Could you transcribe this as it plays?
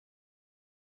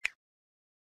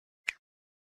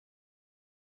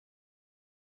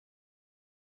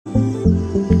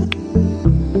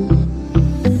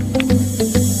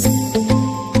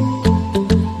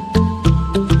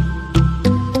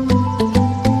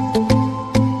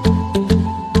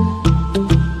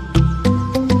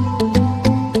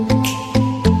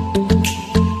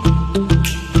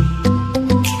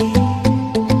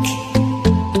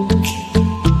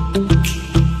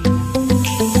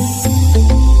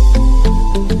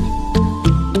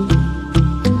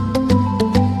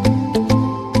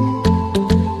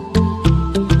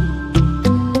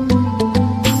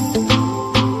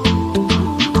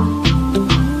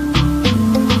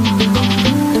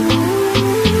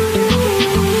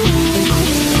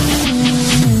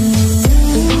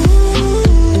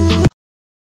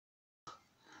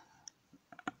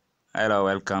Hello,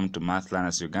 welcome to Math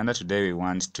Learners Uganda. Today we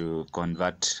want to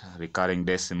convert recurring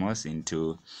decimals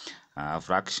into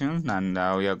fractions, and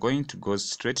we are going to go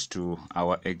straight to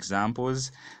our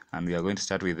examples, and we are going to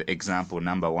start with example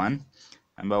number 1.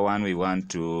 Number 1, we want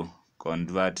to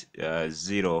convert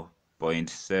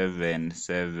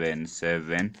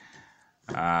 0.777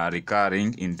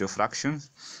 recurring into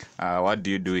fractions. What do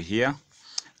you do here?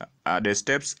 The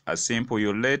steps are simple.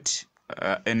 You let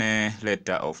any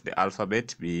letter of the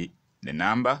alphabet be the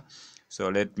number. So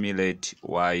let me let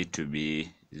y to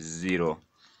be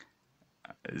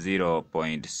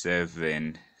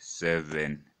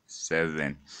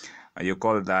 0.777. You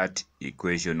call that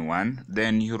equation 1.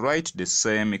 Then you write the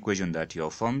same equation that you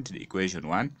have formed, the equation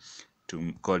 1,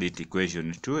 to call it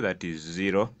equation 2, that is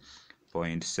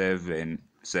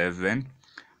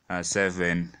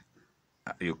 0.777.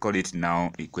 You call it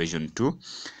now equation 2.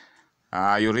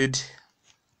 You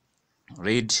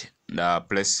read the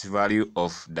place value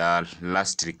of the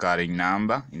last recurring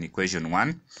number in equation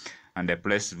 1 and the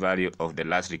place value of the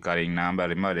last recurring number.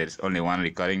 Remember, there is only one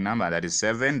recurring number, that is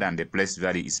 7, and the place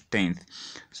value is 10th.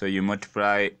 So you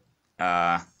multiply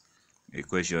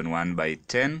equation 1 by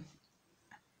 10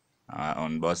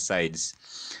 on both sides.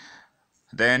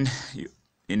 Then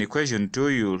in equation 2,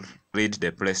 you read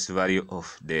the place value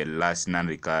of the last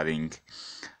non-recurring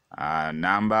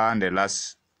number, and the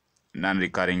last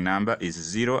non-recurring number is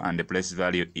 0, and the place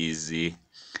value is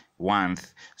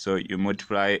 1th. So you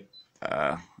multiply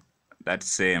that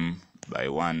same by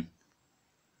 1.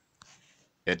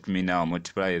 Let me now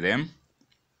multiply them.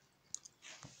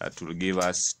 That will give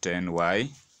us 10y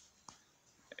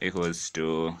equals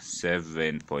to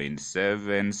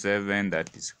 7.77.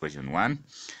 That is equation 1.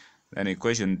 Then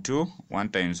equation 2, 1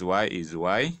 times y is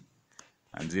y,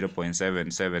 and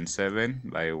 0.777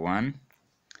 by 1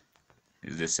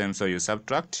 is the same, so you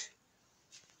subtract,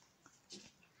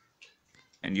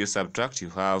 and you subtract,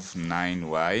 you have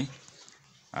 9y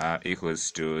equals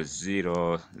to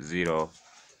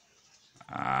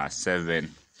 0.007.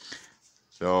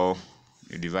 So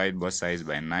you divide both sides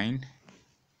by 9,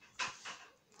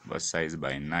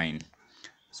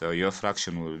 so your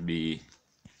fraction will be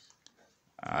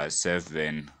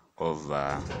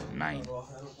 7/9.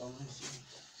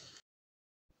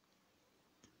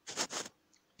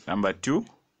 Number 2,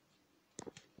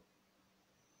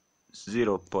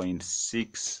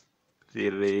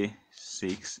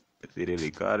 0.6363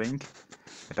 recurring.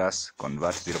 Let us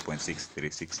convert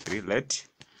 0.6363.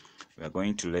 We are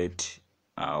going to let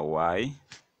y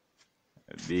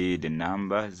be the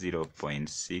number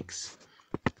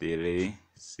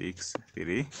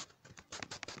 0.6363.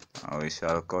 We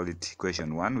shall call it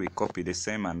equation 1. We copy the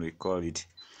same and we call it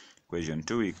equation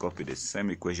 2. We copy the same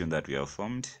equation that we have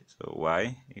formed. So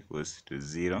y equals to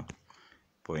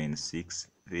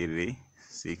 0.6363.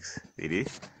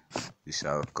 We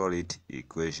shall call it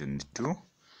equation 2.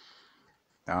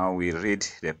 Now we read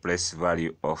the place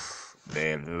value of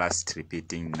the last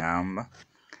repeating number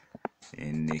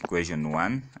in equation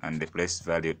 1, and the place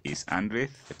value is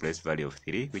 100th. The place value of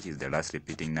 3, which is the last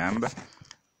repeating number,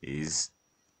 is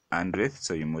 100th.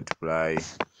 So you multiply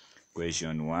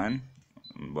equation 1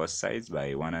 on both sides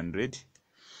by 100.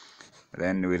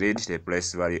 Then we read the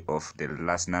place value of the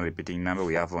last non-repeating number.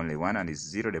 We have only 1, and it's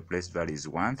 0. The place value is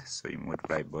 1th, so you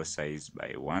multiply both sides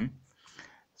by 1.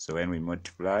 So when we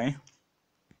multiply,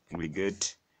 we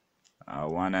get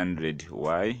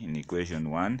 100y in equation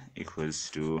 1 equals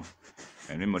to,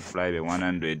 when we multiply by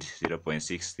 100,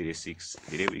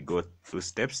 0.6363, we go 2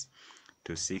 steps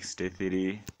to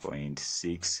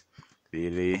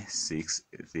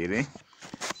 63.6363.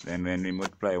 Then when we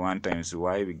multiply 1 times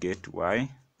y, we get y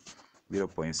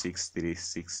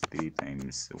 0.6363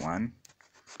 times 1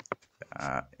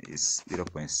 is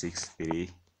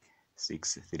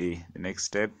 0.6363. The next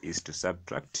step is to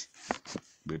subtract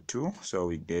the 2, so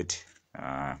we get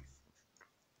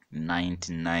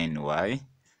 99y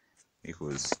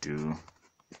equals to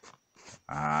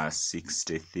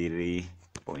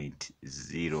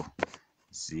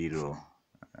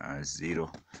 63.000.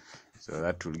 So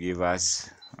that will give us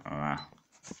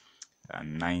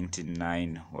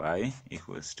 99y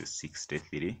equals to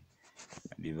 63.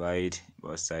 Divide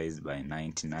both sides by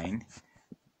 99.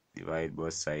 Divide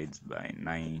both sides by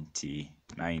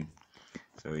 99.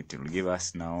 So it will give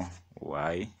us now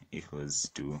y equals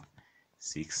to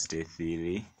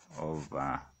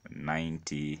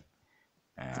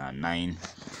 63/99.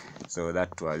 So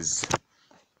that was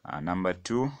number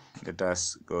 2. Let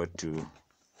us go to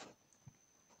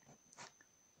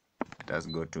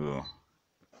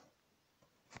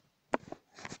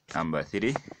number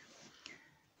 3.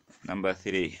 Number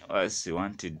 3 was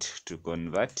wanted to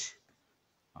convert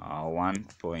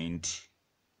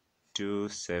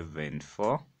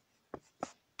 1.274.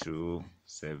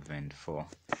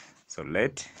 So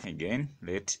let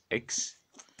x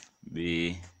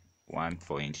be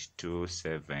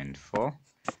 1.274.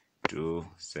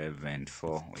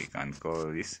 We can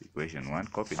call this equation 1.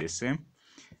 Copy the same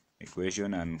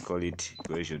equation and call it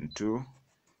equation 2.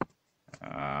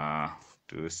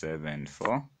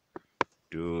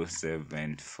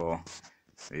 274.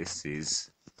 This is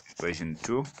equation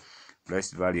 2.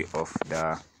 Placed value of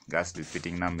the gas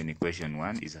repeating number in equation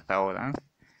 1 is 1000.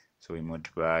 So we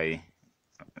multiply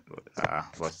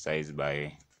both sides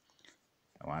by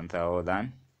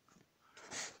 1000,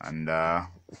 and the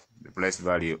place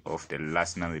value of the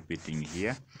last number repeating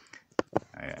here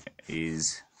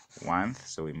is 1,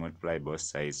 so we multiply both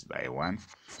sides by 1,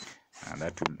 and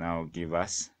that will now give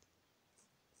us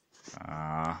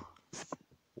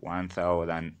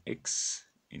 1000x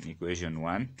in equation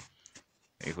 1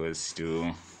 equals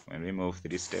to, when we move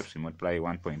 3 steps, we multiply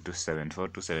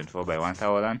 1.274 by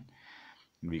 1000,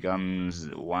 it becomes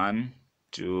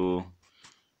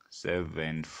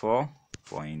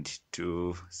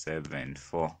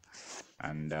 1274.274,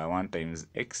 and 1 times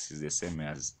x is the same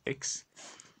as x.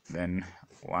 Then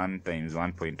 1 times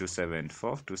 1.274,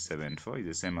 274 is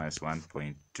the same as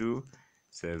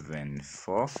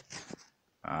 1.274.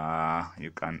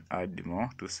 You can add more,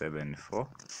 274.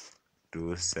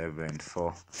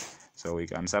 So we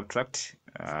can subtract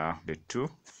the 2.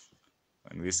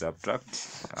 When we subtract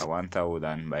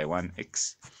 1000 by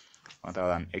 1x,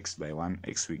 1000x by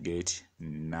 1x, we get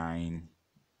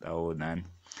 9000.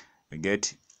 We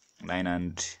get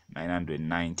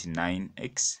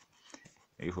 999x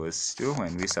equals to,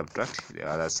 when we subtract, the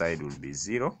other side will be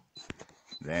 0.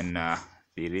 Then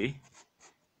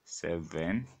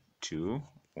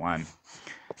 3721.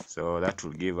 So that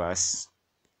will give us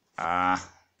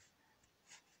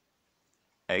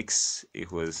x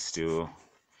equals to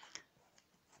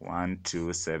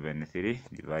 1273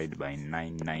 divided by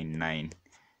 999.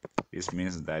 This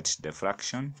means that the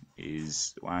fraction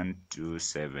is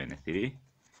 1273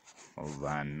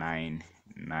 over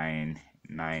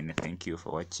 999. Thank you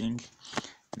for watching.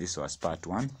 This was part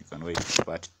 1. You can wait for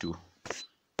part 2.